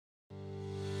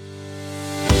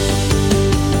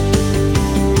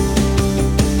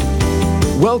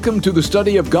Welcome to the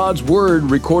study of God's Word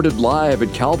recorded live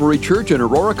at Calvary Church in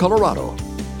Aurora, Colorado.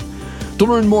 To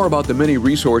learn more about the many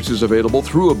resources available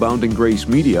through Abounding Grace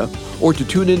Media or to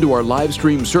tune into our live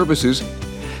stream services,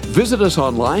 visit us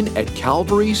online at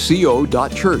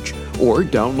calvaryco.church or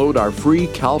download our free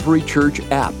Calvary Church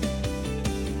app.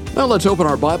 Now let's open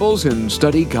our Bibles and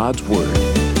study God's Word.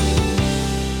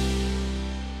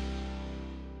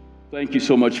 Thank you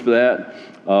so much for that.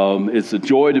 It's a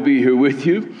joy to be here with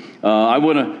you. I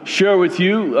want to share with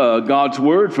you God's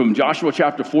Word from Joshua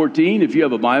chapter 14. If you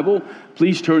have a Bible,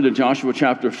 please turn to Joshua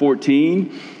chapter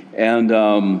 14. And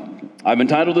I've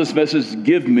entitled this message,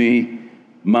 Give Me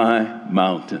My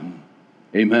Mountain.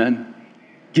 Amen.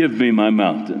 Give me my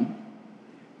mountain.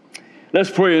 Let's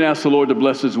pray and ask the Lord to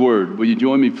bless His Word. Will you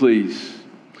join me, please?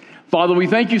 Father, we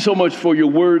thank you so much for your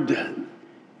Word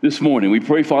this morning. We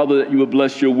pray, Father, that you would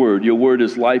bless your Word. Your Word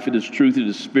is life, it is truth, it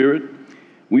is spirit.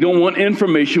 We don't want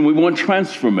information, we want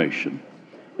transformation.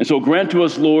 And so grant to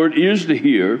us, Lord, ears to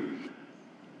hear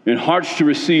and hearts to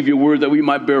receive your Word, that we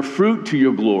might bear fruit to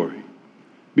your glory.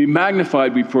 Be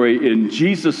magnified, we pray, in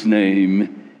Jesus'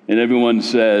 name. And everyone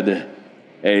said,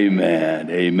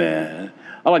 amen, amen.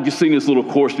 I like to sing this little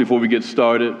chorus before we get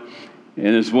started.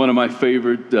 And it's one of my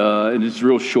favorite, and it's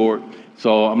real short.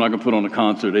 So I'm not going to put on a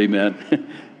concert, amen.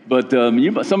 But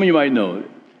some of you might know it.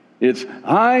 It's,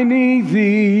 I need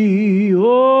thee,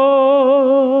 oh,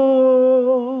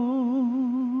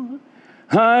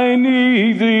 I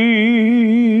need thee,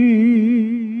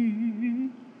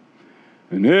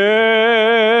 and every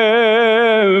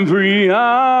hour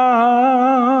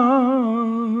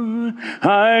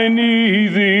I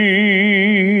need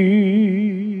thee,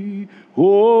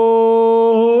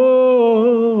 oh,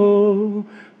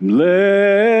 bless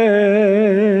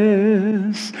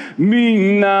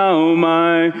me now,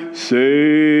 my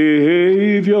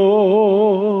Savior,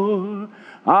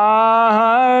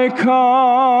 I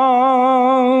come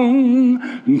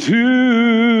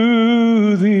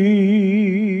to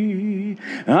thee.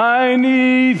 I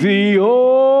need thee,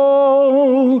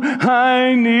 oh,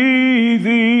 I need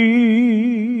thee.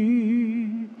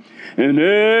 And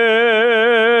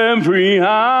every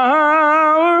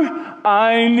hour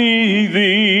I need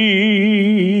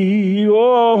thee,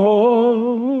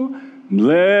 oh,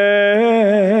 bless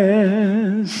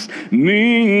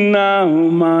me now,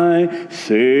 my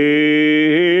Savior.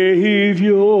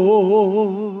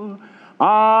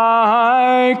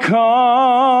 I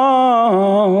come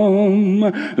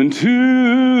to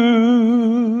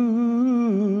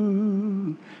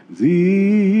thee.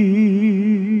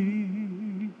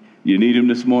 You need him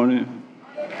this morning?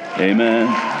 Amen.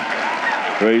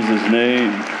 Praise his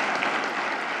name.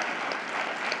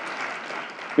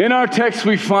 In our text,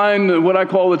 we find what I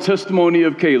call the testimony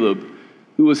of Caleb.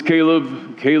 Who was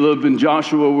Caleb? Caleb and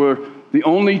Joshua were the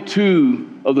only two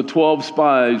of the 12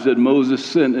 spies that Moses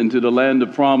sent into the land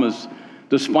of promise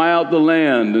to spy out the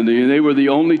land. And they were the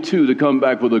only two to come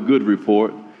back with a good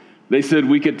report. They said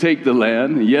we could take the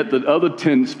land. And yet the other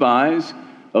 10 spies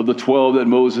of the 12 that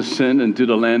Moses sent into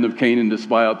the land of Canaan to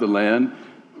spy out the land,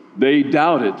 they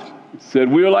doubted.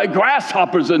 Said, we are like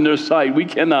grasshoppers in their sight. We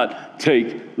cannot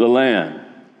take the land.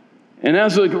 And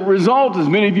as a result, as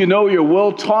many of you know, you're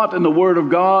well taught in the Word of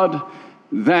God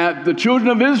that the children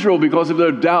of Israel, because of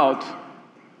their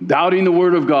doubting the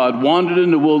Word of God, wandered in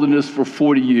the wilderness for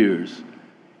 40 years.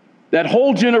 That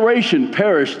whole generation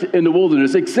perished in the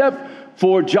wilderness except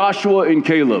for Joshua and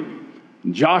Caleb.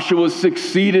 Joshua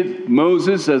succeeded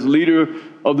Moses as leader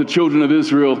of the children of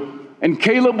Israel, and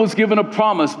Caleb was given a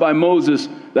promise by Moses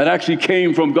that actually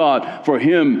came from God for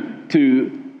him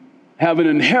to have an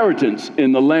inheritance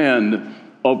in the land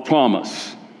of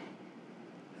promise.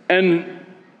 And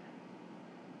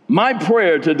my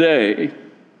prayer today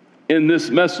in this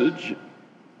message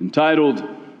entitled,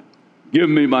 Give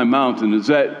Me My Mountain, is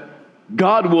that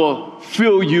God will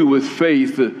fill you with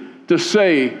faith to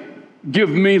say,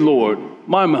 give me, Lord,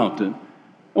 my mountain.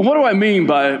 And what do I mean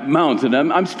by mountain?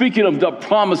 I'm speaking of the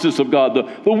promises of God, the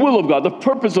will of God, the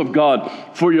purpose of God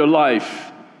for your life.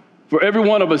 For every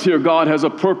one of us here, God has a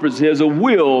purpose. He has a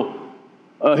will,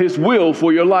 His will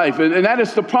for your life. And that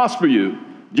is to prosper you.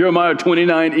 Jeremiah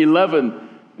 29:11.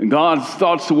 And God's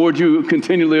thoughts toward you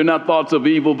continually are not thoughts of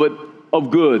evil, but of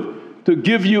good. To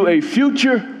give you a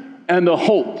future and a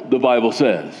hope, the Bible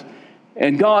says.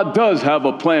 And God does have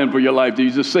a plan for your life. They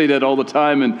used to say that all the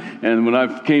time. And when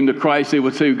I came to Christ, they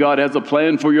would say, God has a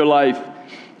plan for your life.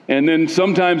 And then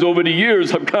sometimes over the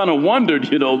years, I've kind of wondered,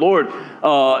 Lord,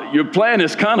 your plan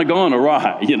has kind of gone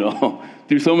awry,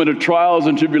 through some of the trials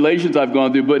and tribulations I've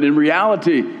gone through. But in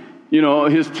reality,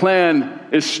 His plan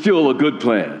is still a good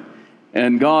plan.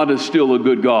 And God is still a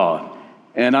good God.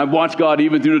 And I've watched God,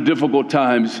 even through the difficult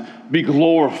times, be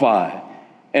glorified.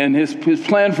 And his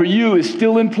plan for you is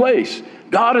still in place.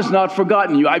 God has not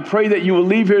forgotten you. I pray that you will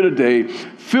leave here today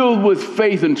filled with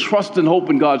faith and trust and hope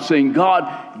in God, saying,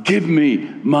 God, give me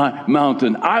my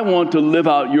mountain. I want to live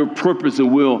out your purpose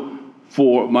and will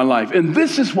for my life. And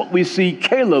this is what we see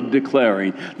Caleb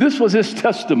declaring. This was his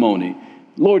testimony.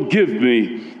 Lord, give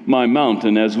me my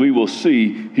mountain, as we will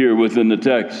see here within the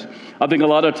text. I think a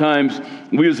lot of times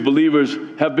we as believers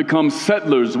have become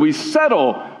settlers. We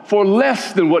settle for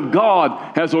less than what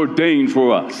God has ordained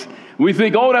for us. We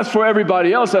think, oh, that's for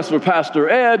everybody else. That's for Pastor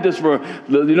Ed. That's for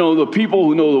the people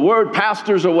who know the word,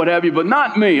 pastors or what have you, but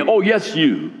not me. Oh, yes,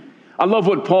 you. I love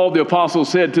what Paul the Apostle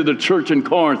said to the church in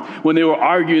Corinth when they were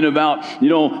arguing about,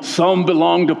 some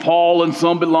belong to Paul and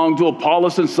some belong to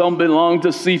Apollos and some belong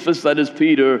to Cephas, that is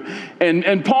Peter.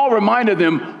 And Paul reminded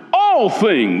them, all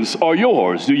things are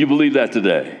yours. Do you believe that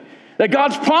today? That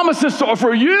God's promises are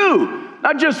for you,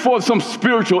 not just for some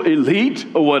spiritual elite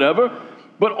or whatever,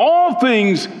 but all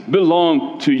things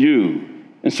belong to you.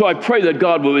 And so I pray that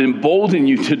God will embolden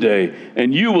you today,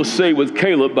 and you will say with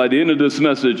Caleb by the end of this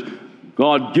message,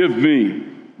 God, give me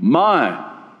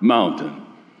my mountain.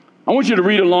 I want you to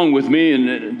read along with me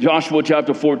in Joshua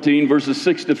chapter 14, verses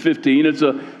 6 to 15. It's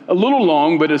a little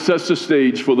long, but it sets the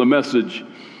stage for the message.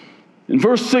 In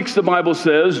verse 6, the Bible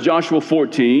says, Joshua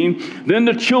 14, then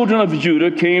the children of Judah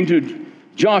came to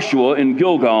Joshua in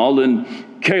Gilgal, and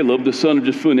Caleb, the son of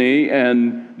Jephunneh,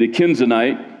 and the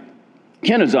Kenizzite,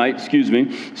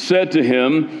 said to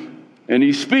him, and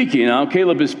he's speaking now.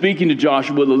 Caleb is speaking to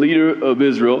Joshua, the leader of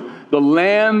Israel, the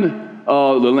leader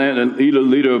of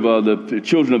the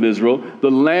children of Israel. The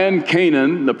land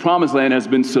Canaan, the promised land, has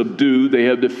been subdued. They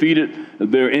have defeated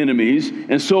their enemies.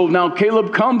 And so now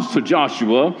Caleb comes to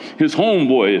Joshua, his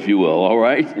homeboy, if you will, all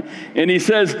right? And he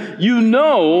says, you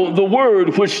know the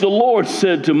word which the Lord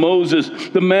said to Moses,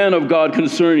 the man of God,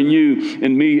 concerning you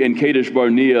and me in Kadesh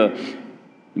Barnea.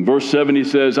 In verse 7, he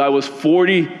says, I was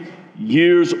 40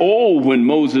 years old when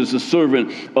Moses, the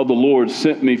servant of the Lord,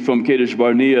 sent me from Kadesh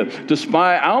Barnea to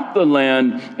spy out the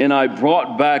land, and I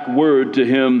brought back word to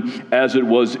him as it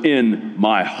was in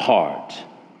my heart.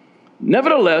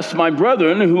 Nevertheless, my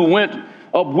brethren who went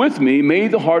up with me made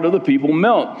the heart of the people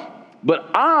melt. But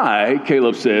I,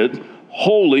 Caleb said,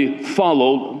 wholly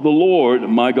followed the Lord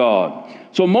my God.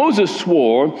 So Moses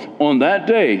swore on that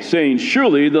day, saying,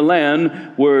 surely the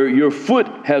land where your foot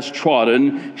has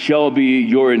trodden shall be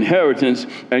your inheritance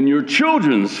and your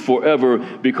children's forever,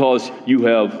 because you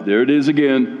have, there it is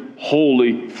again,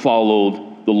 wholly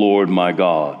followed the Lord my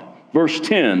God. Verse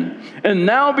 10, and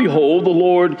now behold, the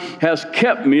Lord has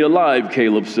kept me alive,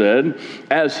 Caleb said,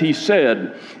 as he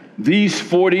said, these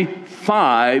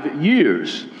 45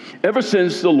 years. Ever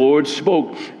since the Lord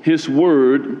spoke this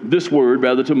word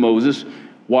to Moses,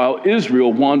 while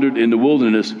Israel wandered in the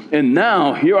wilderness. And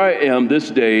now here I am this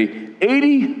day,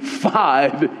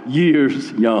 85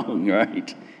 years young,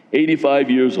 right?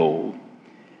 85 years old.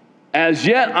 As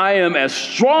yet I am as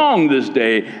strong this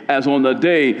day as on the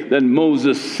day that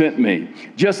Moses sent me.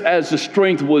 Just as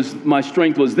my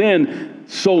strength was then,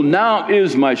 so now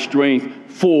is my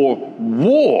strength for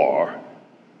war,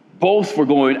 both for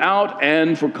going out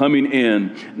and for coming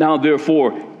in. Now,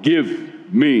 therefore,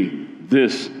 give me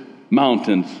this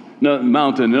mountain. In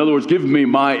other words, give me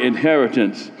my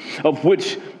inheritance, of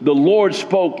which the Lord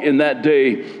spoke in that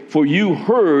day. For you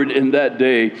heard in that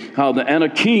day how the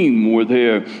Anakim were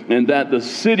there, and that the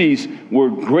cities were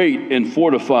great and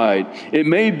fortified. It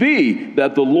may be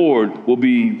that the Lord will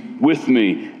be with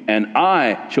me, and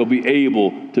I shall be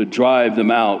able to drive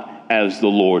them out, as the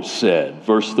Lord said.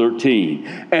 Verse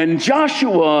 13, and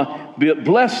Joshua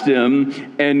blessed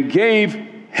him and gave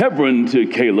Hebron to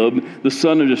Caleb, the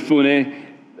son of Jephunneh,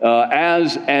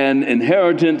 as an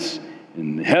inheritance.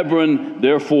 And Hebron,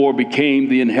 therefore, became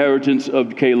the inheritance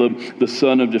of Caleb, the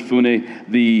son of Jephunneh,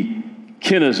 the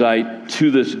Kenizzite,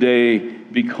 to this day,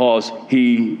 because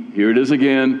he, here it is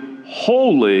again,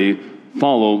 wholly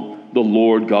followed the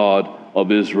Lord God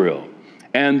of Israel.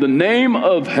 And the name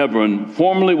of Hebron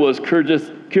formerly was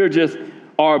Kirjath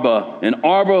Arba, and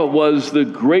Arba was the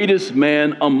greatest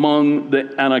man among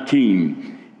the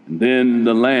Anakim. And then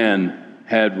the land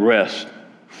had rest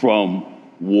from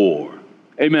war.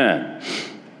 Amen.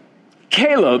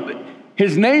 Caleb,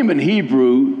 his name in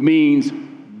Hebrew means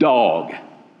dog.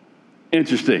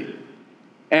 Interesting.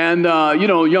 And,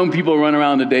 young people run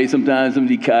around today. Sometimes some of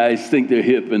these guys think they're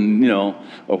hip and, or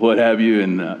what have you.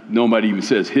 And nobody even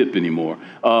says hip anymore.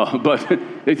 But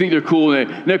they think they're cool.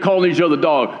 And they're calling each other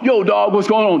dog. Yo, dog, what's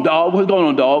going on, dog? What's going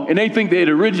on, dog? And they think they had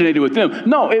originated with them.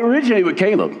 No, it originated with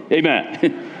Caleb.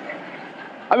 Amen.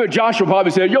 I bet Joshua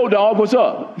probably said, yo, dog, what's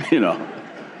up?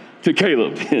 To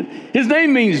Caleb. His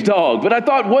name means dog, but I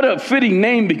thought what a fitting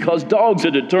name because dogs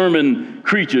are determined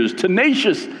creatures,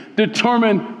 tenacious,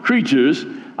 determined creatures.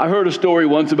 I heard a story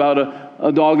once about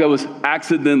a dog that was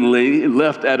accidentally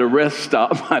left at a rest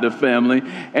stop by the family,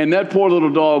 and that poor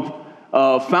little dog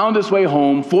found its way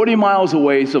home 40 miles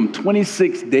away some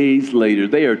 26 days later.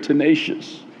 They are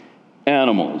tenacious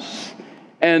animals.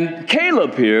 And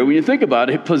Caleb here, when you think about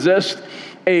it, possessed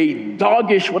a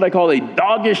doggish, what I call a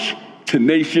doggish,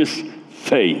 tenacious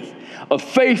faith. A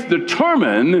faith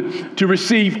determined to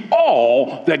receive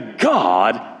all that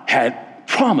God had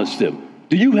promised him.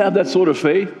 Do you have that sort of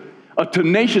faith? A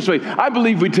tenacious faith. I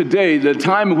believe today, the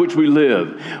time in which we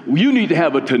live, you need to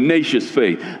have a tenacious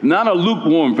faith, not a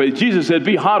lukewarm faith. Jesus said,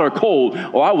 be hot or cold,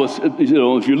 or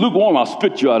if you're lukewarm, I'll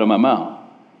spit you out of my mouth.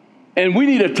 And we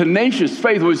need a tenacious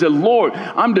faith where we say, Lord,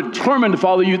 I'm determined to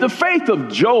follow you. The faith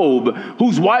of Job,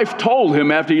 whose wife told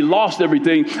him after he lost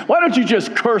everything, why don't you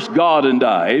just curse God and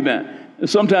die? Amen. And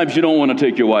sometimes you don't want to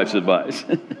take your wife's advice.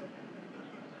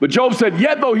 But Job said,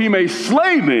 yet though he may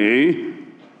slay me,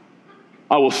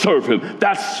 I will serve him.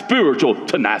 That's spiritual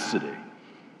tenacity.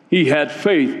 He had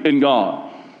faith in God.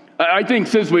 I think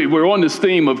since we're on this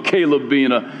theme of Caleb being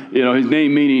his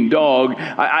name meaning dog,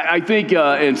 I think,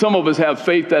 and some of us have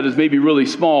faith that is maybe really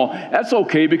small. That's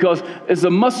okay because it's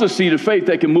a mustard seed of faith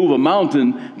that can move a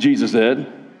mountain, Jesus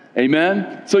said.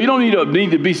 Amen? So you don't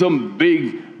need to be some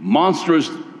big monstrous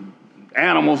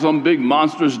animal, some big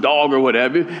monstrous dog or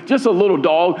whatever. Just a little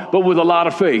dog, but with a lot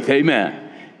of faith. Amen.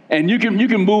 And you can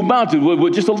move mountains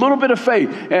with just a little bit of faith.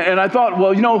 And I thought,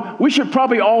 well, we should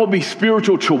probably all be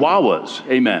spiritual chihuahuas.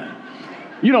 Amen.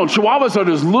 Chihuahuas are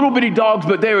those little bitty dogs,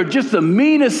 but they are just the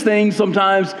meanest things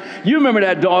sometimes. You remember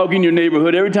that dog in your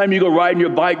neighborhood. Every time you go riding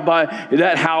your bike by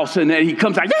that house, and then he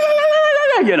comes like,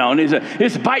 and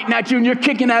it's biting at you, and you're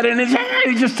kicking at it, and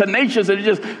it's just tenacious, and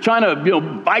it's just trying to,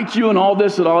 bite you and all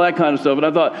this and all that kind of stuff. And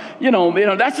I thought,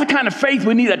 that's the kind of faith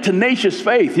we need, that tenacious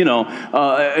faith,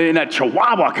 in that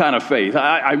Chihuahua kind of faith.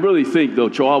 I really think, though,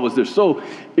 Chihuahuas, they're so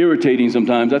irritating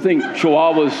sometimes. I think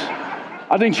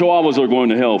Chihuahuas are going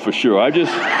to hell for sure. I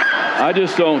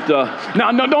just don't.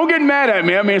 Now, no, don't get mad at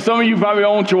me. I mean, some of you probably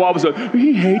own Chihuahuas.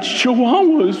 He hates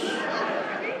Chihuahuas.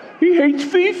 He hates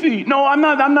Fifi. No, I'm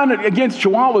not against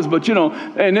Chihuahuas, but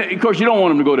and of course you don't want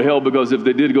them to go to hell because if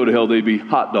they did go to hell, they'd be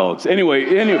hot dogs. Anyway,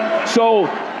 so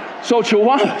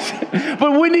Chihuahuas,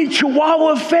 but we need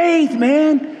Chihuahua faith,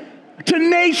 man.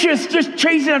 Tenacious, just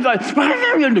chasing it, like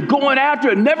going after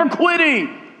it, never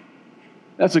quitting.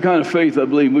 That's the kind of faith I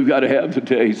believe we've got to have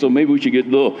today. So maybe we should get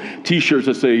little T-shirts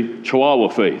that say Chihuahua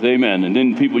faith. Amen. And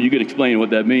then you can explain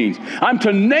what that means. I'm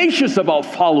tenacious about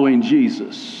following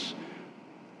Jesus.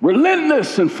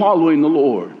 Relentless in following the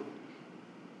Lord.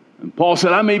 And Paul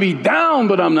said, I may be down,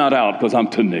 but I'm not out because I'm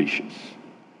tenacious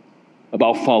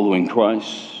about following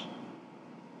Christ.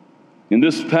 In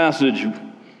this passage,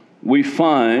 we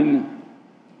find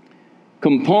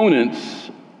components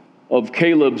of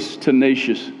Caleb's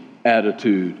tenacious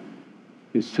attitude,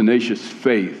 his tenacious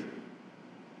faith.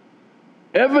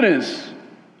 Evidence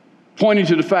pointing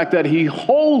to the fact that he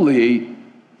wholly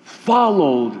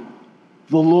followed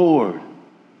the Lord.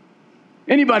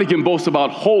 Anybody can boast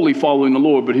about wholly following the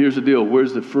Lord, but here's the deal.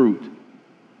 Where's the fruit?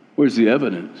 Where's the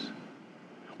evidence?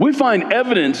 We find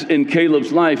evidence in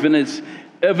Caleb's life, and it's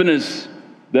evidence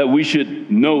that we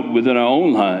should note within our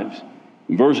own lives.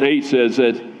 Verse 8 says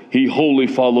that he wholly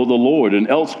followed the Lord, and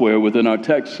elsewhere within our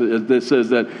text it says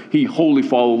that he wholly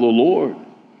followed the Lord.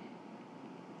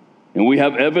 And we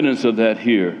have evidence of that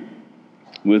here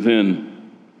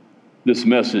within this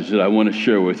message that I want to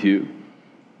share with you.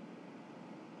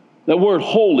 That word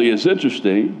holy is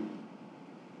interesting.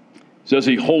 It says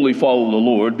he wholly followed the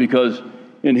Lord because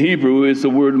in Hebrew it's the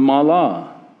word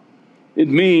malah. It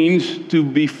means to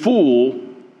be full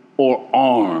or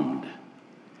armed.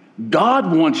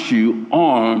 God wants you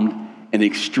armed and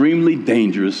extremely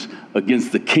dangerous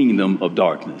against the kingdom of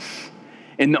darkness.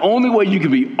 And the only way you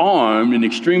can be armed and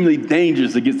extremely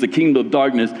dangerous against the kingdom of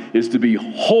darkness is to be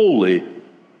wholly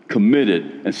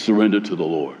committed and surrendered to the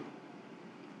Lord.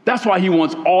 That's why he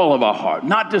wants all of our heart,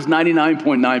 not just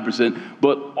 99.9%,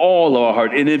 but all of our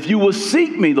heart. And if you will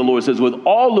seek me, the Lord says, with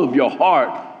all of your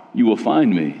heart, you will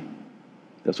find me.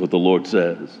 That's what the Lord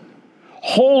says.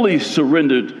 Wholly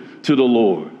surrendered to the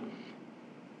Lord.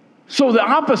 So the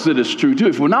opposite is true too.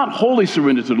 If we're not wholly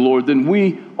surrendered to the Lord, then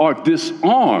we are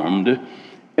disarmed,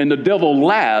 and the devil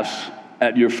laughs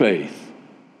at your faith.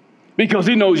 Because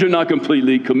he knows you're not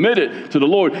completely committed to the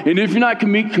Lord. And if you're not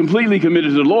completely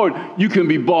committed to the Lord, you can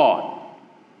be bought.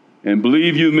 And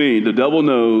believe you me, the devil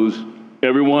knows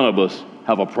every one of us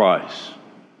have a price.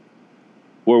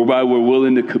 whereby we're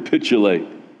willing to capitulate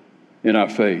in our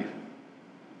faith.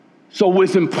 So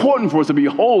it's important for us to be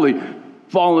holy,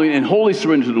 following and wholly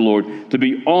surrender to the Lord, to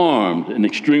be armed and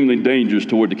extremely dangerous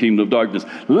toward the kingdom of darkness,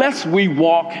 lest we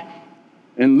walk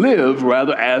and live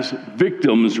rather as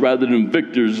victims rather than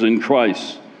victors in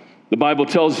Christ. The Bible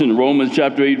tells us in Romans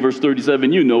chapter 8, verse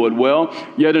 37, you know it well,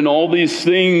 yet in all these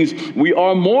things we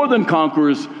are more than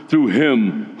conquerors through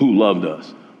him who loved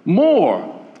us.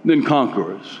 More than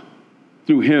conquerors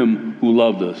through him who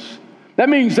loved us. That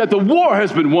means that the war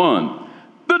has been won.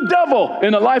 The devil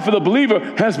in the life of the believer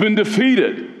has been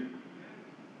defeated.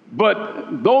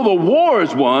 But though the war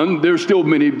is won, there's still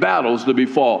many battles to be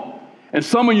fought. And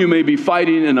some of you may be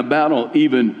fighting in a battle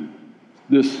even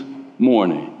this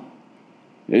morning.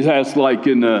 It has like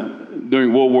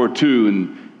during World War II,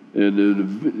 and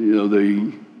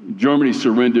the Germany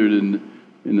surrendered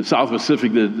in the South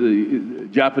Pacific. The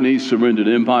Japanese surrendered.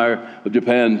 The Empire of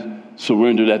Japan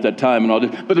surrendered at that time and all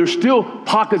this. But there's still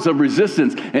pockets of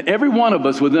resistance, and every one of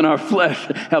us within our flesh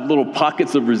have little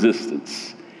pockets of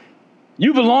resistance.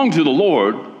 You belong to the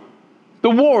Lord. The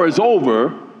war is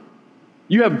over.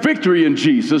 You have victory in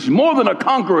Jesus, more than a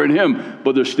conqueror in him,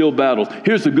 but there's still battles.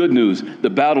 Here's the good news. The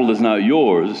battle is not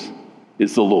yours,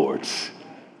 it's the Lord's.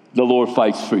 The Lord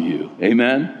fights for you.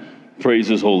 Amen? Praise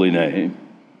his holy name.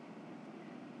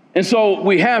 And so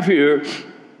we have here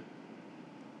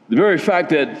the very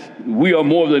fact that we are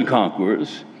more than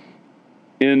conquerors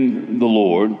in the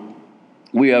Lord.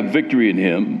 We have victory in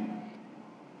him.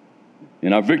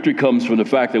 And our victory comes from the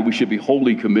fact that we should be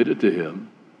wholly committed to him,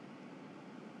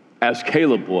 as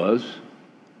Caleb was.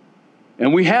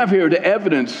 And we have here the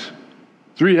evidence,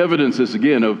 three evidences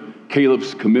again of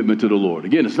Caleb's commitment to the Lord.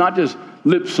 Again, it's not just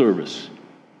lip service.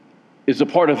 It's a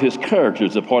part of his character.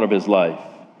 It's a part of his life.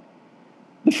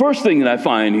 The first thing that I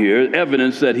find here,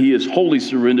 evidence that he is wholly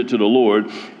surrendered to the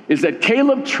Lord, is that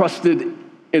Caleb trusted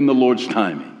in the Lord's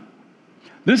timing.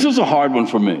 This is a hard one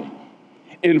for me.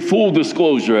 In full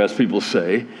disclosure, as people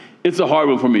say, it's a hard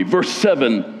one for me. Verse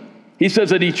 7, he says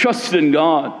that he trusted in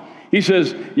God. He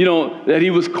says, that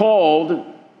he was called,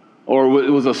 or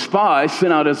was a spy,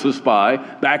 sent out as a spy,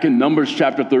 back in Numbers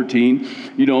chapter 13,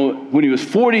 when he was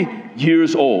 40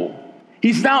 years old.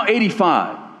 He's now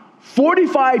 85.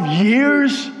 45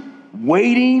 years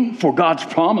waiting for God's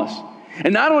promise.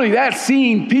 And not only that,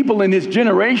 seeing people in his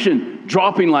generation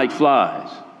dropping like flies.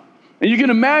 And you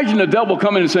can imagine the devil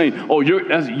coming and saying, oh,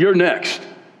 you're next.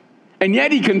 And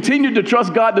yet he continued to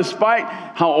trust God despite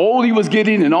how old he was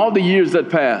getting and all the years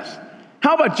that passed.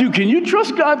 How about you? Can you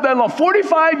trust God that long?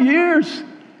 45 years.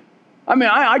 I mean,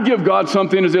 I give God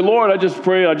something and say, Lord, I just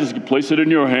pray, I just place it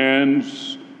in your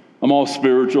hands. I'm all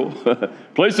spiritual.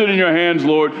 Place it in your hands,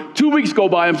 Lord. 2 weeks go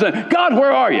by. I'm saying, God,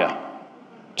 where are you?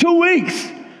 2 weeks.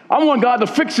 I want God to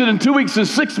fix it in 2 weeks and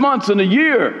 6 months and a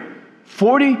year.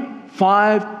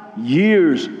 45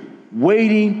 years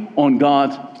waiting on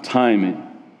God's timing.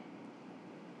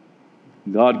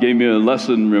 God gave me a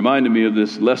lesson, reminded me of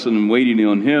this lesson in waiting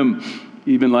on him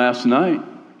even last night.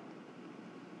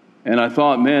 And I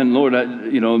thought, man, Lord,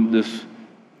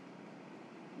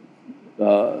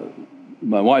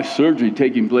 my wife's surgery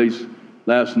taking place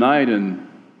last night, and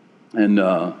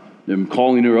them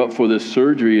calling her up for this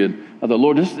surgery, and I thought,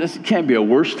 Lord, this can't be a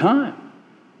worse time,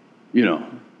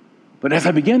 But as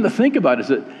I began to think about it, I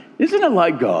said, isn't it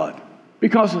like God?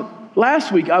 Because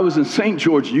last week I was in St.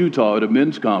 George, Utah at a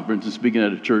men's conference and speaking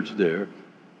at a church there,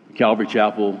 Calvary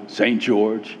Chapel, St.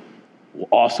 George,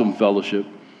 awesome fellowship.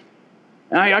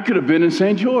 And I could have been in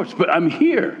St. George, but I'm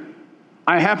here.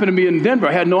 I happened to be in Denver.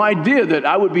 I had no idea that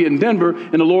I would be in Denver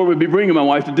and the Lord would be bringing my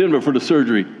wife to Denver for the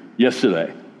surgery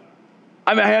yesterday.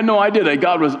 I had no idea that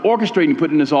God was orchestrating,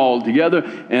 putting this all together.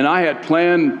 And I had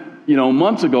planned,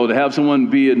 months ago to have someone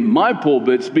be in my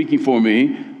pulpit speaking for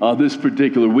me this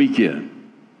particular weekend.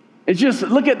 It's just,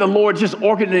 look at the Lord just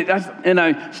orchestrating. And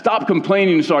I stopped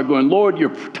complaining and started going, Lord,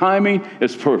 your timing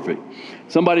is perfect.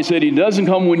 Somebody said he doesn't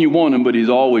come when you want him, but he's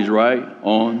always right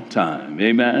on time.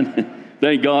 Amen.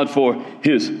 Thank God for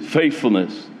his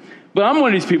faithfulness. But I'm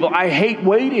one of these people, I hate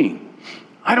waiting.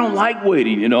 I don't like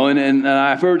waiting, and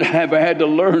I've had to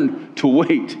learn to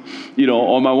wait,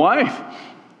 on my wife.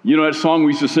 That song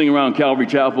we used to sing around Calvary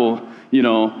Chapel, you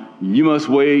must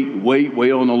wait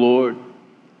on the Lord.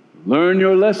 Learn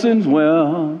your lessons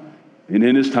well, and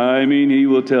in his timing he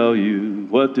will tell you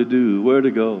what to do, where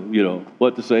to go,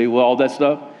 what to say, all that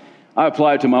stuff. I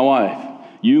apply it to my wife.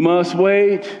 You must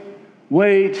wait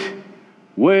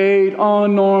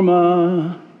on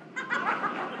Norma.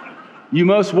 You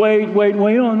must wait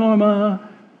on Norma.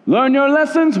 Learn your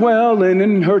lessons well, and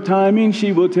in her timing,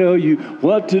 she will tell you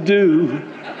what to do,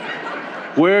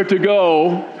 where to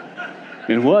go,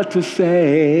 and what to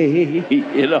say,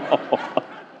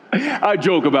 I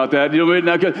joke about that,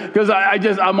 because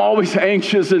I'm always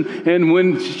anxious, and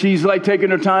when she's like taking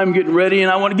her time getting ready,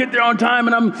 and I want to get there on time,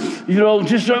 and I'm, we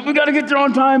got to get there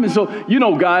on time. And so,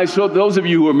 guys, so those of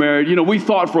you who are married, we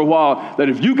thought for a while that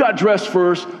if you got dressed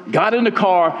first, got in the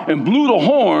car, and blew the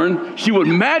horn, she would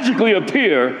magically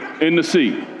appear in the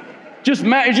seat.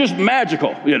 It's just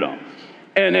magical,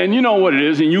 And you know what it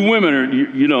is, and you women are,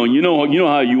 you know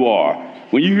how you are.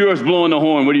 When you hear us blowing the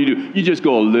horn, what do? You just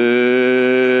go a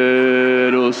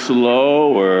little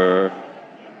slower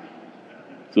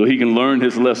so he can learn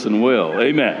his lesson well.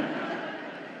 Amen.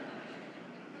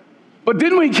 But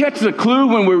didn't we catch the clue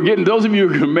when we were getting, those of you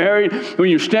who are married, when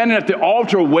you're standing at the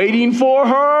altar waiting for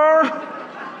her?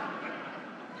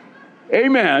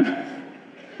 Amen.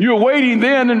 You're waiting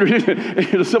then,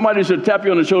 and somebody should tap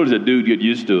you on the shoulder and say, dude, get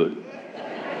used to it.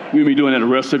 You're going to be doing that the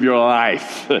rest of your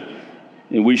life.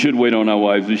 And we should wait on our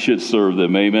wives. We should serve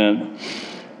them. Amen.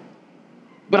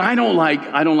 But I don't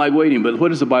like waiting. But what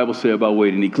does the Bible say about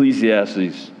waiting?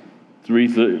 Ecclesiastes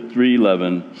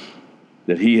 3:11,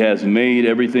 that he has made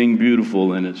everything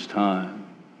beautiful in its time.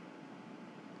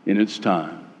 In its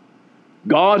time.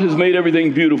 God has made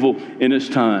everything beautiful in its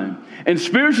time. And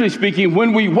spiritually speaking,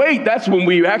 when we wait, that's when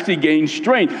we actually gain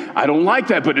strength. I don't like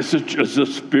that, but it's a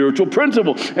spiritual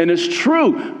principle. And it's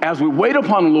true. As we wait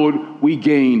upon the Lord, we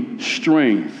gain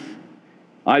strength.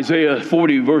 Isaiah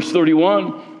 40, verse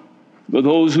 31, but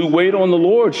those who wait on the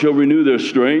Lord shall renew their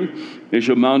strength. They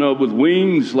shall mount up with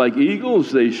wings like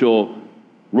eagles. They shall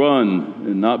run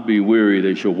and not be weary.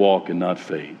 They shall walk and not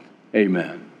faint.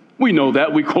 Amen. We know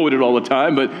that. We quote it all the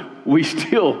time, but we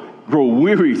still grow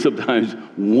weary sometimes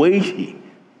waiting.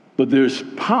 But there's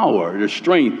power, there's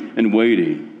strength in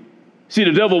waiting. See,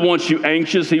 the devil wants you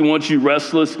anxious. He wants you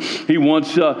restless. He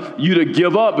wants you to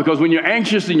give up, because when you're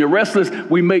anxious and you're restless,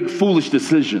 we make foolish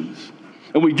decisions.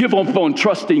 And we give up on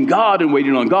trusting God and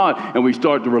waiting on God, and we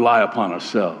start to rely upon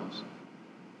ourselves.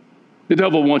 The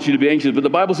devil wants you to be anxious, but the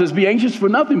Bible says, be anxious for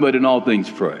nothing, but in all things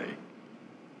pray.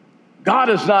 God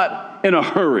is not in a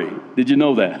hurry. Did you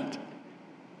know that?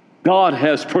 God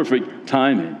has perfect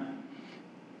timing.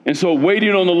 And so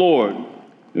waiting on the Lord,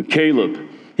 Caleb,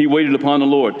 he waited upon the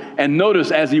Lord. And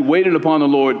notice, as he waited upon the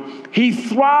Lord, he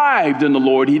thrived in the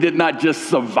Lord. He did not just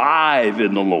survive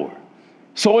in the Lord.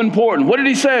 So important. What did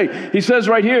he say? He says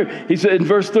right here, he said in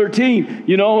verse 13,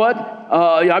 you know what?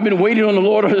 I've been waiting on the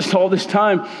Lord all this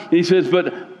time. He says,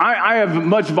 but I have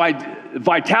much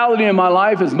vitality in my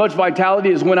life, as much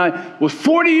vitality as when I was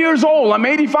 40 years old. I'm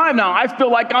 85 now. I feel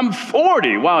like I'm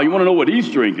 40. Wow, you want to know what he's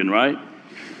drinking, right?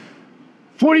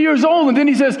 40 years old. And then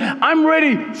he says, I'm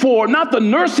ready for not the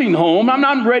nursing home. I'm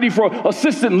not ready for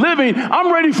assisted living.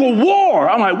 I'm ready for war.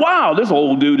 I'm like, wow, this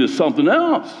old dude is something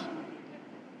else.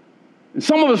 And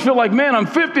some of us feel like, man, I'm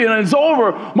 50 and it's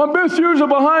over. My best years are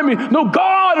behind me. No,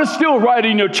 God is still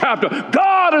writing your chapter.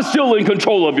 God is still in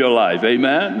control of your life.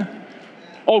 Amen.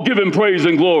 Oh, give him praise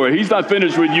and glory. He's not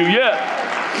finished with you yet.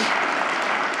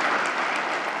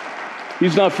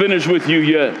 He's not finished with you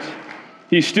yet.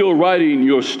 He's still writing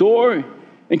your story.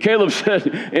 And Caleb said,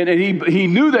 and he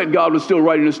knew that God was still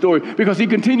writing the story because he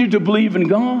continued to believe in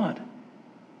God.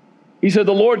 He said,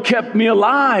 the Lord kept me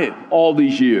alive all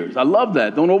these years. I love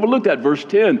that. Don't overlook that. Verse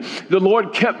 10, the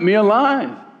Lord kept me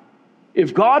alive.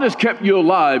 If God has kept you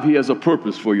alive, he has a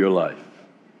purpose for your life.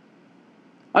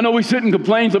 I know we sit and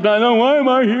complain sometimes, oh, why am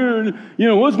I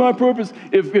here? What's my purpose?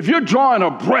 If you're drawing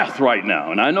a breath right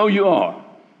now, and I know you are,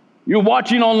 you're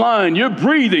watching online, you're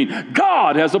breathing,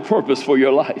 God has a purpose for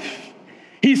your life.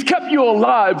 He's kept you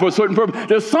alive for a certain purpose.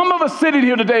 There's some of us sitting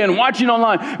here today and watching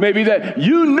online, maybe that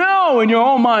in your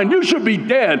own mind, you should be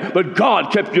dead, but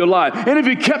God kept you alive. And if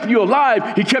he kept you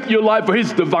alive, he kept you alive for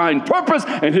his divine purpose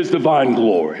and his divine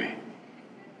glory.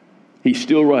 He's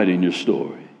still writing your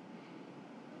story.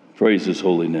 Praise his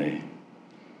holy name.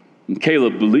 And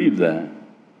Caleb believed that.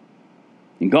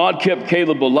 And God kept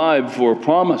Caleb alive for a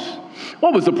promise.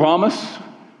 What was the promise?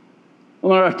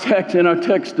 Well, in our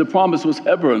text, the promise was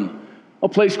Hebron. A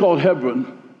place called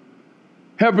Hebron.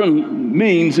 Hebron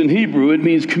means, in Hebrew, it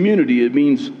means community. It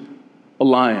means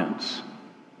alliance.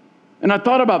 And I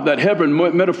thought about that,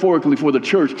 Hebron, metaphorically for the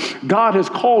church. God has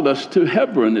called us to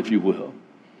Hebron, if you will.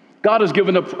 God has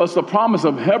given us the promise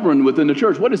of Hebron within the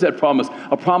church. What is that promise?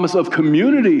 A promise of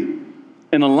community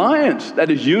and alliance. That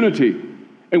is unity.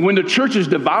 And when the church is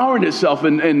devouring itself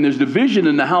and there's division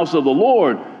in the house of the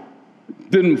Lord,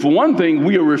 then for one thing,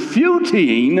 we are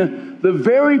refuting the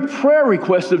very prayer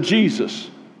request of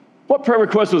Jesus. What prayer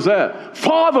request was that?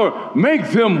 Father, make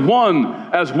them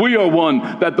one as we are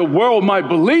one, that the world might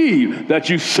believe that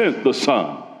you sent the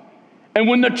Son. And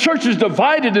when the church is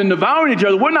divided and devouring each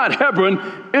other, we're not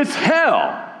Hebron, it's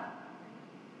hell.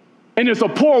 And it's a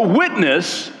poor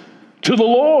witness to the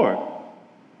Lord.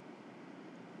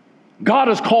 God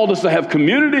has called us to have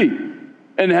community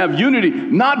and have unity,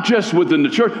 not just within the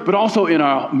church, but also in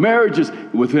our marriages,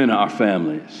 within our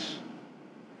families.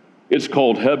 It's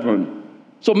called Hebron.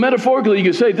 So metaphorically, you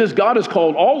can say this: God has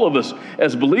called all of us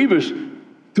as believers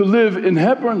to live in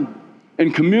Hebron,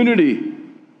 in community,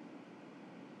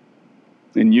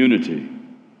 in unity.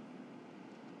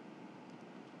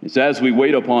 It's as we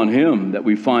wait upon Him that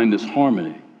we find this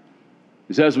harmony.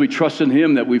 It's as we trust in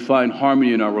Him that we find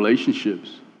harmony in our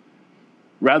relationships,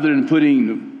 rather than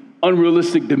putting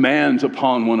unrealistic demands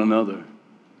upon one another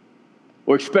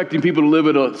or expecting people to live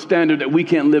at a standard that we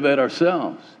can't live at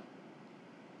ourselves.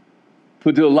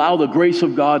 But to allow the grace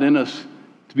of God in us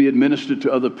to be administered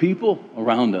to other people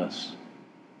around us,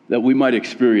 that we might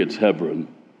experience Hebron,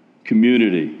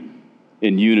 community,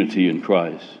 in unity in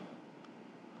Christ.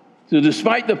 So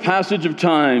despite the passage of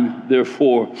time,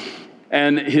 therefore,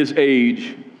 and his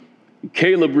age,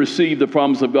 Caleb received the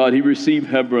promise of God. He received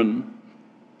Hebron.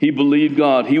 He believed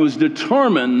God. He was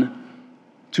determined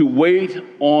to wait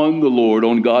on the Lord,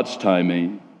 on God's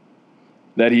timing,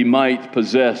 that he might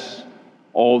possess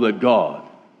all that God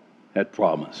had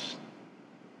promised.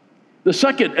 The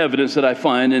second evidence that I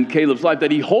find in Caleb's life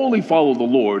that he wholly followed the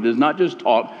Lord is not just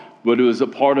taught, but it was a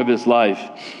part of his life.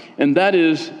 And that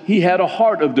is, he had a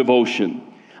heart of devotion.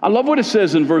 I love what it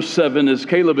says in verse 7 as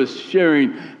Caleb is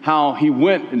sharing how he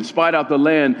went and spied out the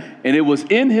land, and it was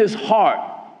in his heart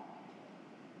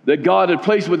that God had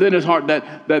placed within his heart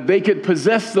that they could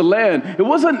possess the land. It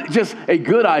wasn't just a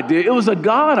good idea, it was a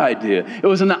God idea. It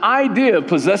was an idea of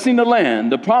possessing the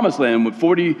land, the promised land,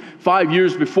 45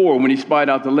 years before when he spied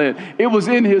out the land. It was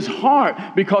in his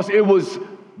heart because it was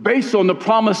based on the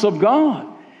promise of God.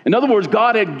 In other words,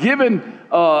 God had given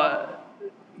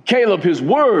Caleb his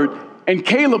word, and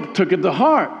Caleb took it to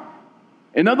heart.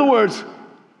 In other words,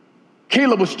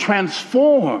 Caleb was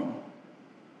transformed.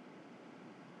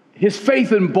 His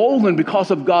faith emboldened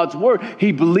because of God's word.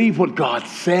 He believed what God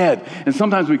said. And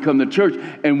sometimes we come to church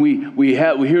and we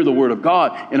hear the word of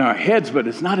God in our heads, but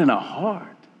it's not in our heart.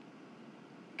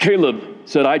 Caleb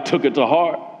said, I took it to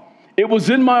heart. It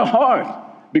was in my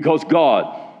heart because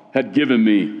God had given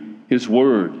me his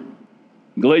word.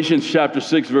 Galatians chapter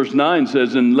 6, verse 9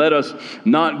 says, and let us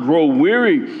not grow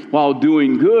weary while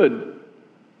doing good,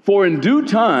 for in due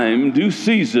time, due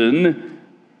season,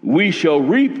 we shall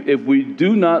reap if we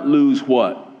do not lose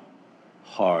what?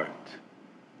 Heart.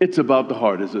 It's about the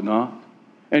heart, is it not?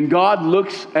 And God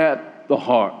looks at the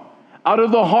heart. Out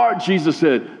of the heart, Jesus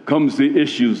said, comes the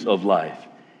issues of life.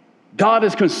 God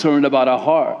is concerned about our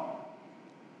heart.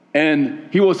 And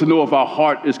he wants to know if our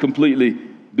heart is completely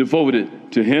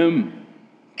devoted to him.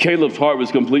 Caleb's heart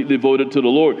was completely devoted to the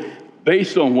Lord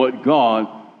based on what God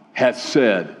had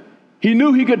said. He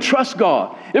knew he could trust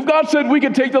God. If God said we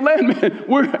could take the land, man,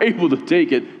 we're able to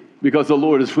take it because the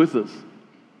Lord is with us.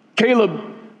 Caleb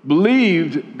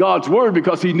believed God's word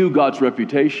because he knew God's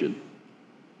reputation.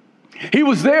 He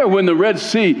was there when the Red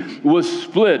Sea was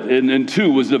split in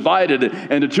two, was divided,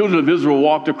 and the children of Israel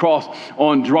walked across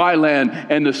on dry land,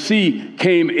 and the sea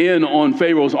came in on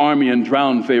Pharaoh's army and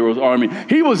drowned Pharaoh's army.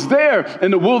 He was there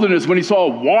in the wilderness when he saw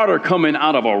water coming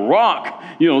out of a rock,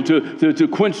 to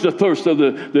quench the thirst of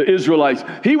the Israelites.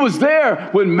 He was there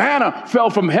when manna fell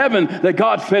from heaven that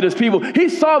God fed his people. He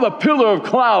saw the pillar of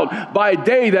cloud by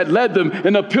day that led them,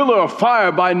 and the pillar of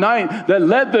fire by night that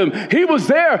led them. He was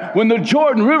there when the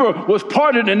Jordan River was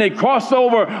parted and they crossed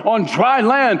over on dry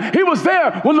land. He was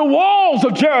there when the walls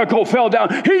of Jericho fell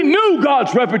down. He knew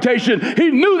God's reputation.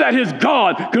 He knew that his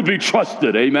God could be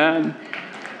trusted. Amen.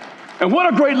 And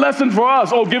what a great lesson for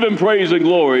us. Oh, give him praise and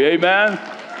glory. Amen.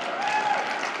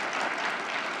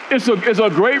 It's a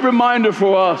great reminder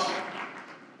for us.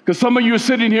 Because some of you are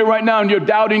sitting here right now and you're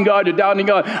doubting God.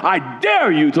 I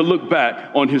dare you to look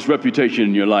back on his reputation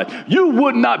in your life. You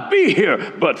would not be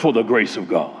here but for the grace of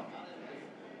God.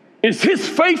 It's his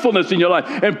faithfulness in your life.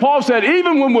 And Paul said,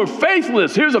 even when we're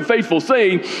faithless, here's a faithful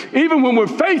saying, even when we're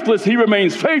faithless, he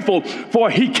remains faithful,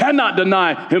 for he cannot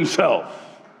deny himself.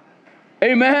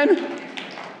 Amen?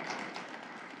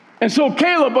 And so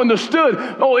Caleb understood,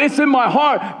 it's in my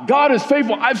heart. God is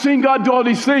faithful. I've seen God do all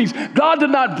these things. God did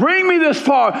not bring me this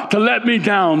far to let me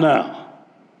down now.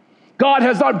 God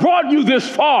has not brought you this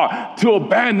far to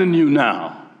abandon you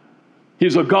now.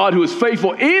 He's a God who is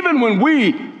faithful. Even when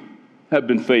we have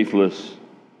been faithless,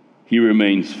 he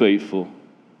remains faithful.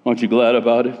 Aren't you glad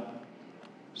about it?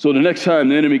 So the next time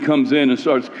the enemy comes in and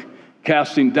starts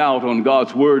casting doubt on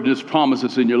God's word, his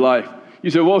promises in your life, you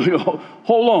say, well,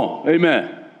 hold on,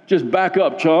 amen. Just back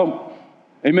up, chump.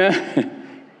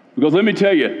 Amen? Because let me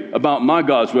tell you about my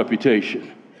God's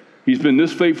reputation. He's been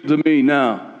this faithful to me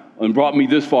now and brought me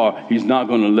this far. He's not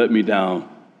going to let me down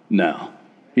now.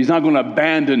 He's not going to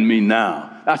abandon me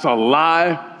now. That's a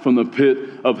lie from the pit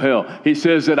of hell. He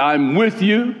says that I'm with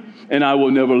you and I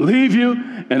will never leave you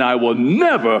and I will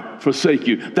never forsake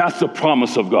you. That's the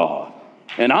promise of God.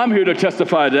 And I'm here to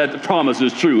testify that the promise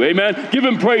is true. Amen? Give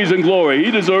him praise and glory.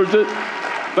 He deserves it.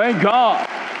 Thank God.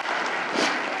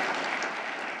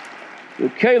 Well,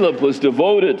 Caleb was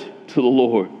devoted to the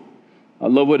Lord. I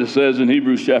love what it says in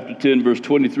Hebrews chapter 10, verse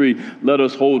 23. Let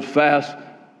us hold fast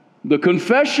the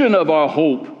confession of our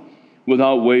hope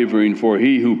without wavering, for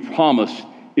he who promised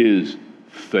is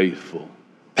faithful.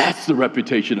 That's the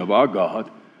reputation of our God.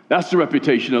 That's the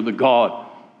reputation of the God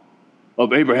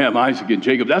of Abraham, Isaac, and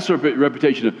Jacob. That's the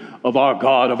reputation of our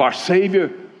God, of our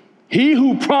Savior. He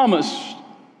who promised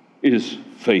is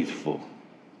faithful.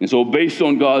 And so based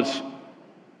on God's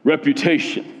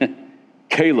reputation,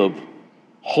 Caleb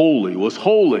was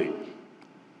holy,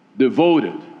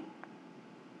 devoted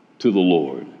to the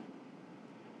Lord.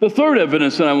 The third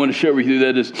evidence that I want to share with you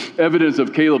that is evidence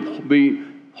of Caleb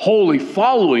being wholly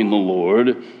following the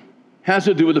Lord has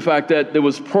to do with the fact that there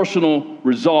was personal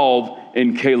resolve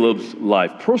in Caleb's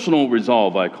life. Personal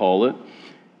resolve, I call it.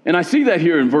 And I see that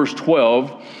here in verse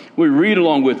 12. We read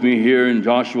along with me here in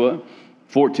Joshua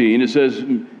 14. It says,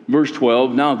 verse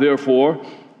 12, now therefore,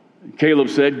 Caleb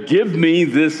said, give me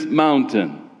this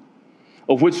mountain,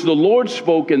 of which the Lord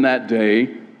spoke in that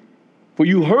day. For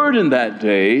you heard in that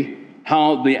day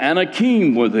how the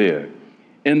Anakim were there,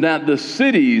 and that the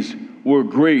cities were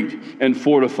great and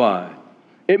fortified.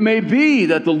 It may be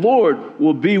that the Lord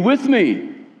will be with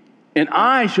me, and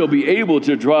I shall be able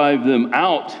to drive them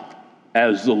out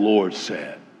as the Lord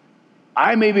said.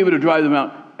 I may be able to drive them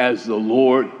out as the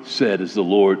Lord said, as the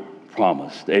Lord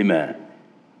promised. Amen.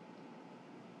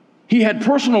 He had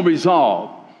personal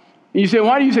resolve. And you say,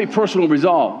 why do you say personal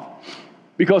resolve?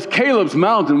 Because Caleb's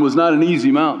mountain was not an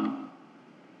easy mountain.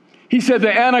 He said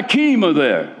the Anakim are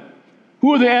there.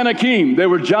 Who are the Anakim? They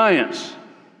were giants.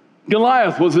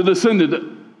 Goliath was a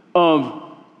descendant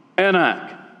of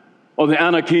Anak, or the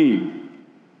Anakim.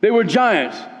 They were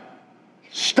giants,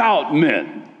 stout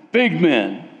men, big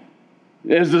men.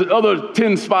 As the other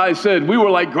 10 spies said, we were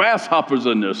like grasshoppers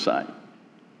in their sight.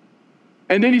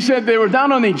 And then he said they were not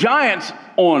only giants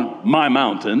on my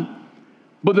mountain,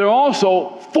 but they're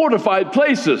also fortified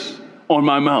places on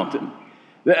my mountain.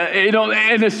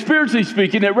 And spiritually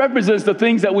speaking, it represents the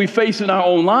things that we face in our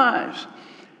own lives.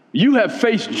 You have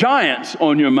faced giants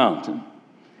on your mountain.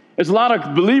 There's a lot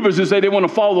of believers who say they want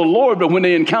to follow the Lord, but when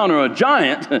they encounter a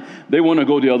giant, they want to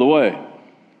go the other way.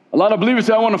 A lot of believers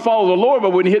say, I want to follow the Lord, but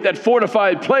when you hit that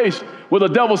fortified place where the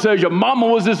devil says your mama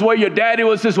was this way, your daddy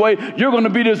was this way, you're going to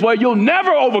be this way, you'll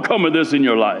never overcome this in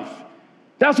your life.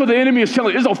 That's what the enemy is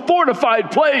telling you. It's a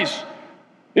fortified place.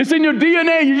 It's in your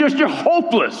DNA. You're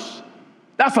hopeless.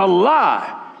 That's a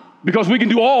lie, because we can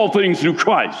do all things through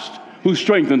Christ who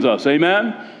strengthens us.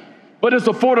 Amen? But it's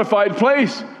a fortified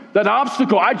place. That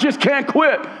obstacle, I just can't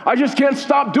quit. I just can't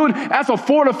stop doing it. That's a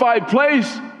fortified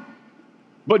place.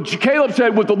 But Caleb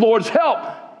said, with the Lord's help,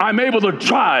 I'm able to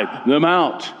drive them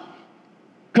out.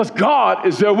 Because God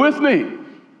is there with me.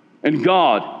 And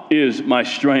God is my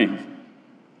strength.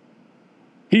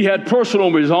 He had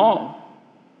personal resolve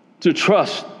to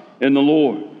trust in the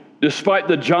Lord, despite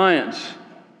the giants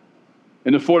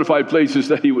and the fortified places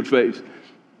that he would face.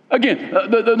 Again,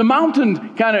 the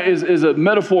mountain kind of is a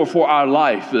metaphor for our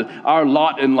life, our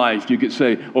lot in life, you could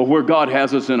say, or where God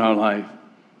has us in our life.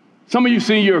 Some of you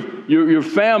see your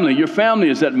family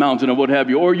is that mountain or what have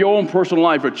you, or your own personal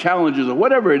life or challenges or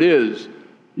whatever it is.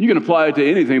 You can apply it to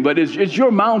anything, but it's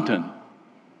your mountain.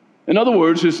 In other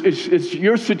words, it's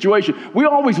your situation. We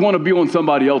always want to be on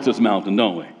somebody else's mountain,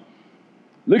 don't we?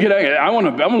 Look at that. I'm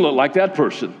going to look like that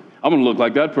person. I'm going to look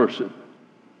like that person.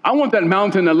 I want that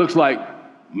mountain that looks like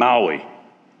Maui.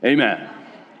 Amen.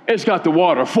 It's got the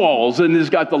waterfalls and it's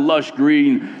got the lush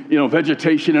green,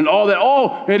 vegetation and all that.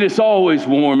 Oh, and it's always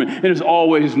warm and it's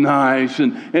always nice.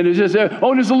 And it's just there.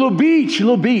 Oh, there's a little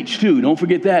beach too. Don't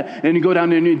forget that. And you go down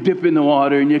there and you dip in the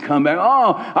water and you come back.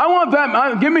 Oh, I want that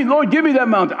mountain. Lord, give me that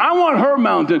mountain. I want her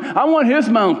mountain. I want his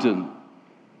mountain.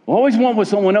 Always want what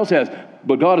someone else has.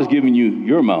 But God has given you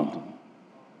your mountain.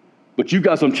 But you've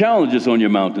got some challenges on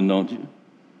your mountain, don't you?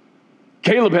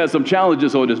 Caleb had some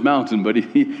challenges on his mountain, but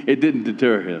it didn't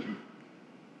deter him.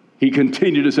 He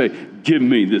continued to say, give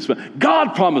me this.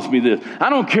 God promised me this. I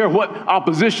don't care what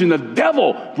opposition the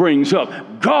devil brings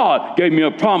up. God gave me a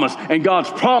promise, and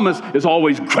God's promise is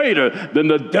always greater than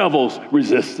the devil's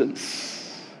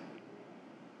resistance.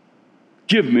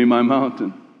 Give me my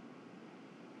mountain.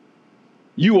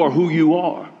 You are who you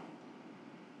are.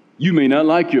 You may not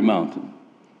like your mountain.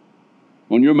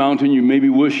 On your mountain, you maybe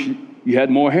wish you had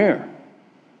more hair.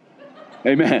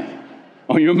 Amen.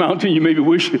 On your mountain, you maybe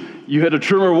wish you had a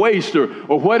trimmer waist or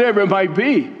whatever it might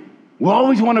be. We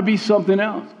always want to be something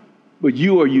else. But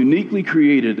you are uniquely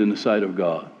created in the sight of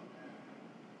God.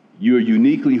 You are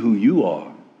uniquely who you are.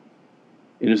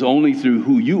 And it's only through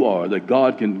who you are that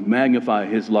God can magnify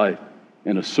his life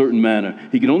in a certain manner.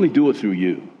 He can only do it through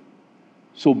you.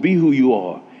 So be who you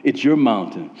are. It's your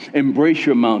mountain. Embrace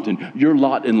your mountain, your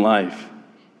lot in life.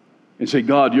 And say,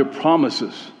 God, your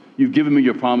promises, you've given me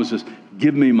your promises.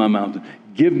 Give me my mountain.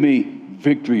 Give me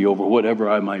victory over whatever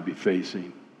I might be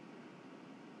facing.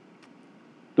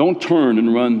 Don't turn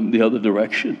and run the other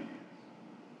direction.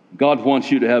 God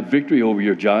wants you to have victory over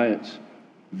your giants,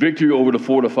 victory over the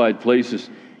fortified places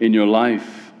in your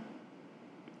life.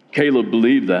 Caleb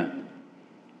believed that.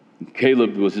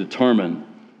 Caleb was determined.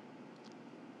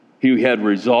 He had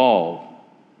resolve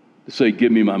to say,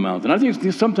 give me my mountain. I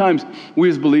think sometimes we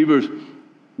as believers,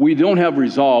 we don't have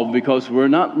resolve because we're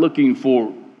not looking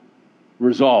for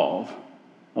resolve.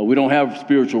 We don't have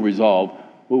spiritual resolve.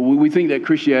 We think that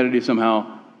Christianity is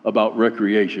somehow about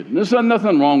recreation. There's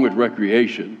nothing wrong with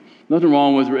recreation. Nothing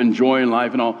wrong with enjoying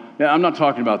life and all. Yeah, I'm not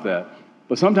talking about that.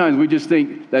 But sometimes we just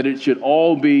think that it should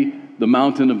all be the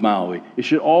mountain of Maui. It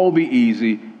should all be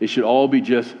easy. It should all be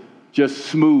just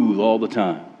smooth all the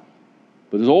time.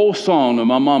 But there's an old song that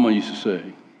my mama used to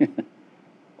sing.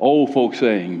 Old folks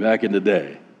saying back in the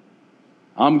day.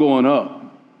 I'm going up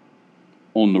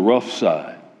on the rough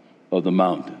side of the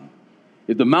mountain.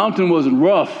 If the mountain wasn't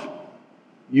rough,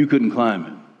 you couldn't climb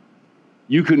it.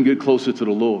 You couldn't get closer to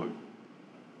the Lord.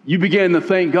 You began to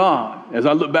thank God, as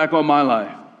I look back on my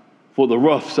life, for the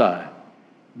rough side.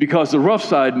 Because the rough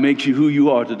side makes you who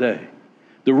you are today.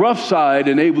 The rough side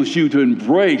enables you to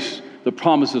embrace the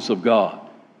promises of God.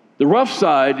 The rough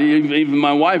side, even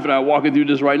my wife and I are walking through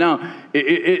this right now,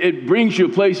 it brings you a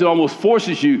place that almost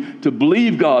forces you to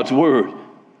believe God's word.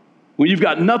 When you've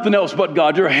got nothing else but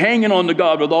God, you're hanging on to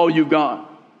God with all you've got.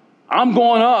 I'm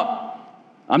going up.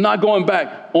 I'm not going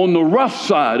back on the rough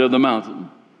side of the mountain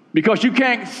because you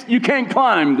can't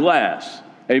climb glass.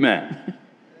 Amen.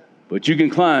 But you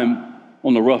can climb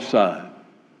on the rough side.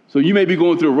 So you may be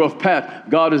going through a rough path.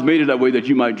 God has made it that way that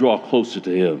you might draw closer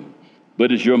to him.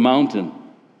 But it's your mountain.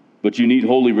 But you need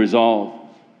holy resolve.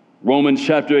 Romans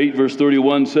chapter 8, verse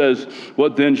 31 says,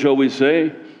 what then shall we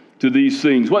say to these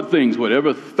things? What things?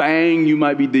 Whatever thing you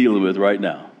might be dealing with right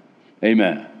now.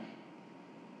 Amen.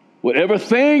 Whatever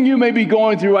thing you may be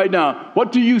going through right now,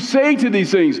 what do you say to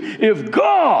these things? If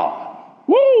God,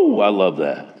 I love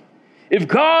that. If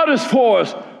God is for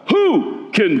us,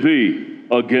 who can be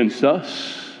against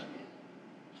us?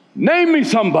 Name me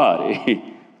somebody.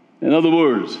 In other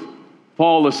words,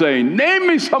 Paul is saying, name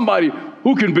me somebody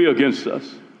who can be against us.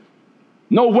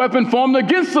 No weapon formed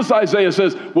against us, Isaiah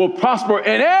says, will prosper.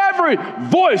 And every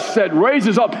voice that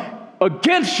raises up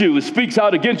against you, speaks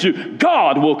out against you,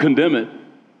 God will condemn it.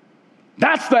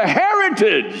 That's the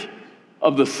heritage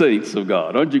of the saints of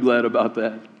God. Aren't you glad about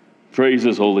that? Praise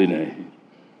his holy name.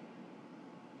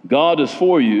 God is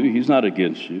for you. He's not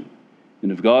against you.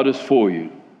 And if God is for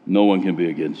you, no one can be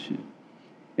against you.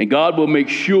 And God will make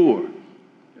sure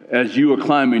as you are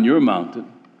climbing your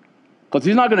mountain, because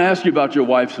he's not going to ask you about your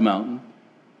wife's mountain.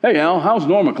 Hey, Al, how's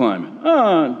Norma climbing?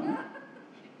 I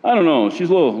don't know. She's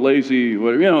a little lazy.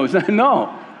 Whatever.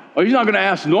 No. Or he's not going to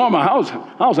ask Norma,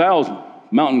 how's Al's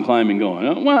mountain climbing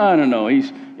going? Well, I don't know.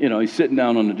 He's sitting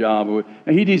down on the job,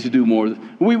 and he needs to do more.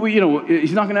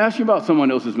 He's not going to ask you about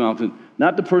someone else's mountain.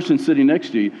 Not the person sitting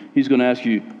next to you. He's going to ask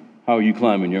you, how are you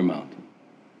climbing your mountain?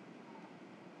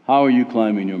 How are you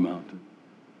climbing your mountain?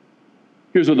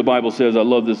 Here's what the Bible says. I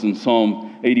love this in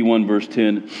Psalm 81, verse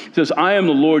 10. It says, I am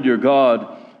the Lord your God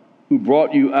who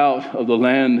brought you out of the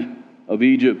land of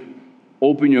Egypt.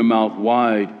 Open your mouth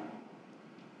wide,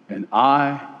 and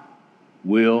I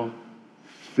will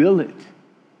fill it.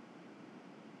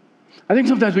 I think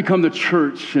sometimes we come to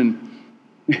church, and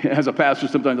as a pastor,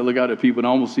 sometimes I look out at people, and I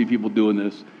almost see people doing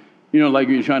this. Like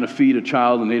you're trying to feed a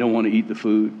child, and they don't want to eat the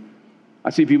food. I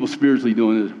see people spiritually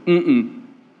doing this.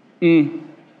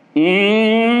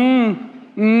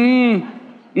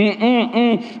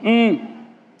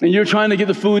 And you're trying to get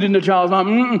the food in the child's mouth.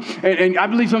 And I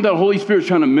believe sometimes the Holy Spirit's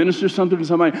trying to minister something to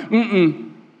somebody.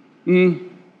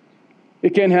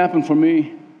 It can't happen for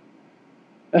me.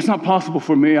 That's not possible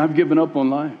for me. I've given up on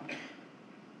life.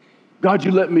 God,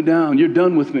 you let me down. You're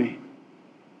done with me.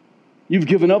 You've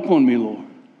given up on me, Lord.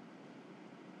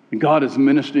 And God is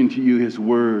ministering to you his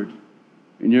word.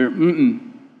 And you're,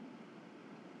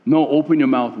 No, open your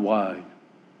mouth wide.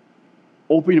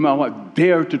 Open your mouth wide.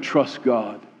 Dare to trust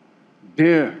God.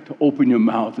 Dare to open your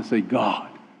mouth and say, God,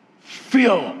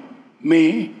 fill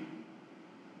me.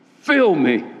 Fill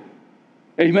me.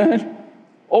 Amen?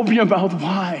 Open your mouth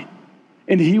wide,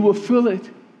 and he will fill it.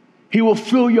 He will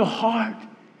fill your heart.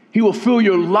 He will fill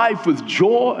your life with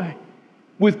joy,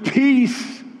 with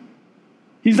peace.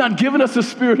 He's not given us a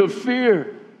spirit of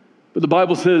fear, but the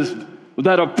Bible says, with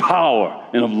that of power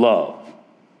and of love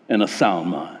and a sound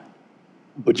mind.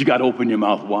 But you got to open your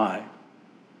mouth wide.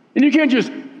 And you can't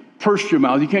just purse your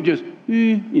mouth. You can't just,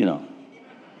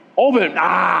 open it.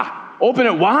 Open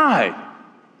it wide.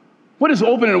 What does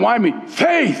open it wide mean?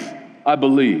 Faith. I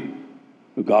believe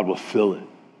that God will fill it.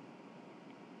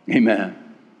 Amen.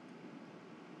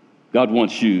 God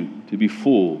wants you to be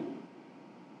full,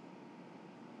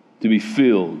 to be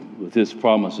filled with his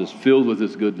promises, filled with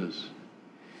his goodness.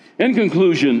 In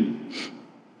conclusion,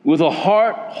 with a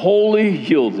heart wholly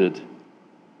yielded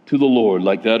to the Lord,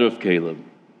 like that of Caleb,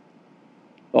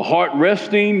 a heart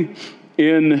resting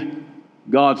in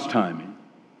God's timing,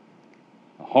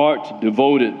 a heart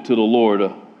devoted to the Lord,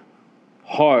 a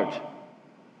heart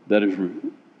that is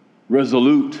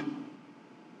resolute,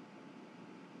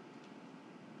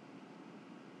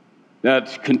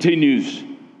 that continues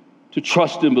to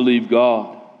trust and believe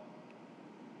God,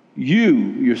 you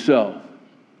yourself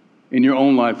in your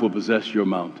own life will possess your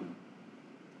mountain.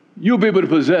 You'll be able to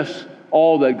possess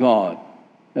all that God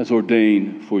has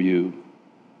ordained for you.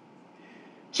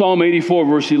 Psalm 84,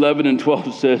 verse 11 and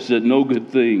 12 says that no good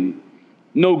thing.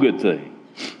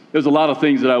 There's a lot of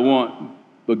things that I want,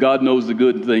 but God knows the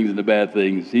good things and the bad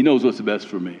things. He knows what's the best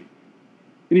for me.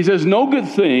 And he says, no good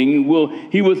thing will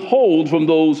he withhold from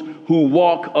those who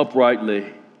walk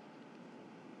uprightly.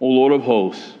 O Lord of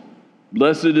hosts,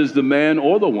 blessed is the man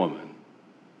or the woman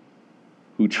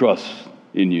who trusts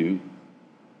in you.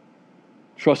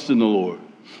 Trust in the Lord.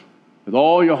 With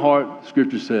all your heart,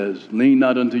 Scripture says, lean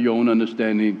not unto your own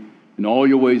understanding. In all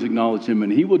your ways acknowledge him,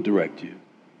 and he will direct you,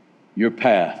 your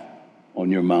path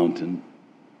on your mountain.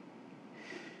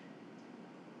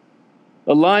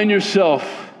 Align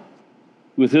yourself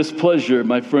with his pleasure,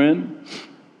 my friend,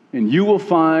 and you will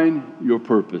find your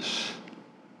purpose.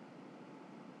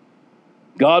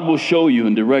 God will show you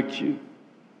and direct you,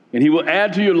 and he will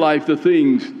add to your life the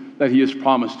things that he has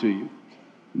promised to you.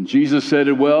 And Jesus said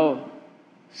it well,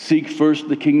 seek first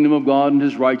the kingdom of God and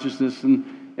his righteousness,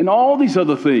 and all these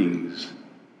other things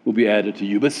will be added to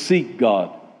you. But seek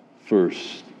God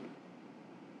first.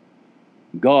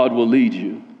 God will lead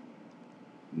you.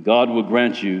 God will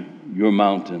grant you your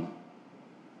mountain,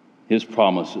 his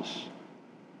promises.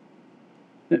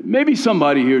 Maybe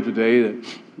somebody here today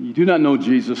that you do not know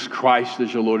Jesus Christ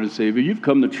as your Lord and Savior. You've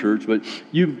come to church, but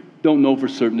you don't know for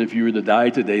certain if you were to die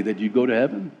today that you'd go to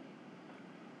heaven.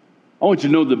 I want you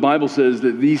to know the Bible says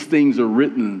that these things are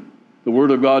written, the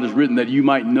Word of God is written that you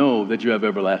might know that you have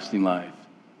everlasting life.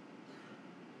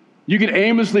 You can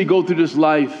aimlessly go through this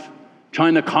life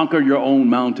trying to conquer your own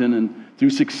mountain and through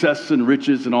success and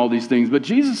riches and all these things. But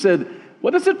Jesus said,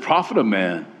 what does it profit a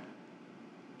man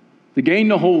to gain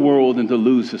the whole world and to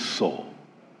lose his soul?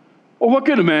 Or what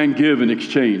can a man give in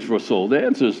exchange for a soul? The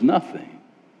answer is nothing.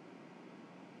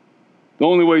 The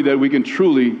only way that we can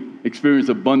truly experience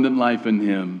abundant life in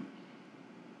him,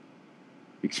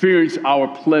 experience our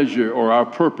pleasure or our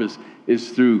purpose, is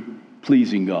through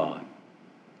pleasing God.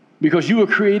 Because you were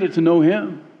created to know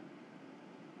him.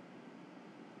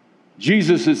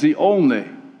 Jesus is the only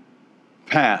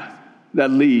path that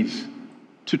leads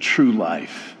to true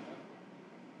life.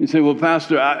 You say, well,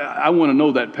 Pastor, I want to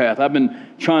know that path. I've been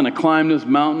trying to climb this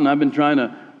mountain. I've been trying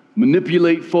to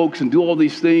manipulate folks and do all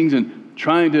these things and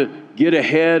trying to get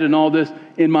ahead and all this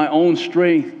in my own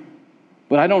strength.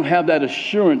 But I don't have that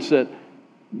assurance that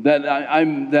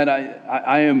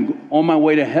I am on my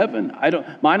way to heaven. I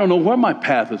don't know where my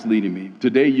path is leading me.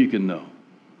 Today you can know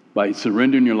by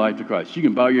surrendering your life to Christ. You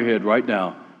can bow your head right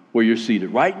now where you're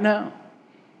seated, right now.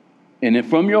 And then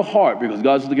from your heart, because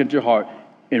God's looking at your heart,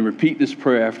 and repeat this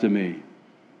prayer after me.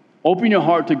 Open your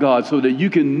heart to God so that you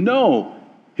can know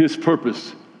his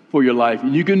purpose for your life.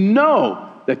 And you can know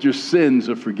that your sins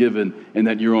are forgiven and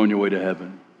that you're on your way to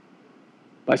heaven.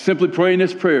 By simply praying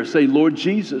this prayer, say, Lord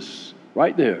Jesus,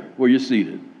 right there where you're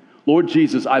seated. Lord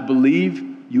Jesus, I believe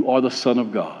you are the Son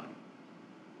of God.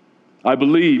 I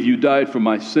believe you died for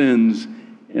my sins,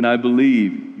 and I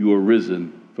believe you are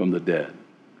risen from the dead.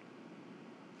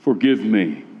 Forgive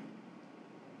me.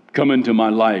 Come into my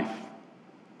life.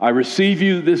 I receive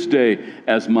you this day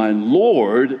as my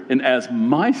Lord and as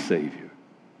my Savior.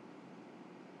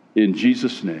 In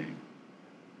Jesus' name,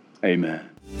 amen.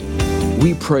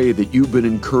 We pray that you've been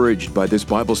encouraged by this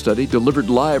Bible study delivered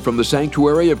live from the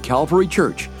sanctuary of Calvary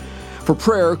Church. For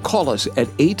prayer, call us at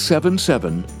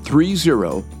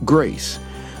 877-30-GRACE.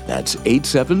 That's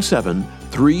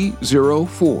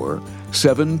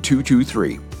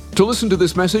 877-304-7223. To listen to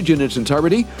this message in its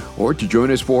entirety or to join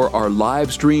us for our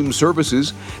live stream services,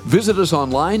 visit us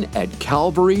online at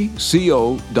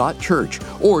calvaryco.church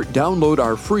or download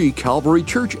our free Calvary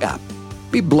Church app.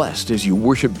 Be blessed as you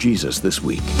worship Jesus this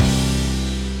week.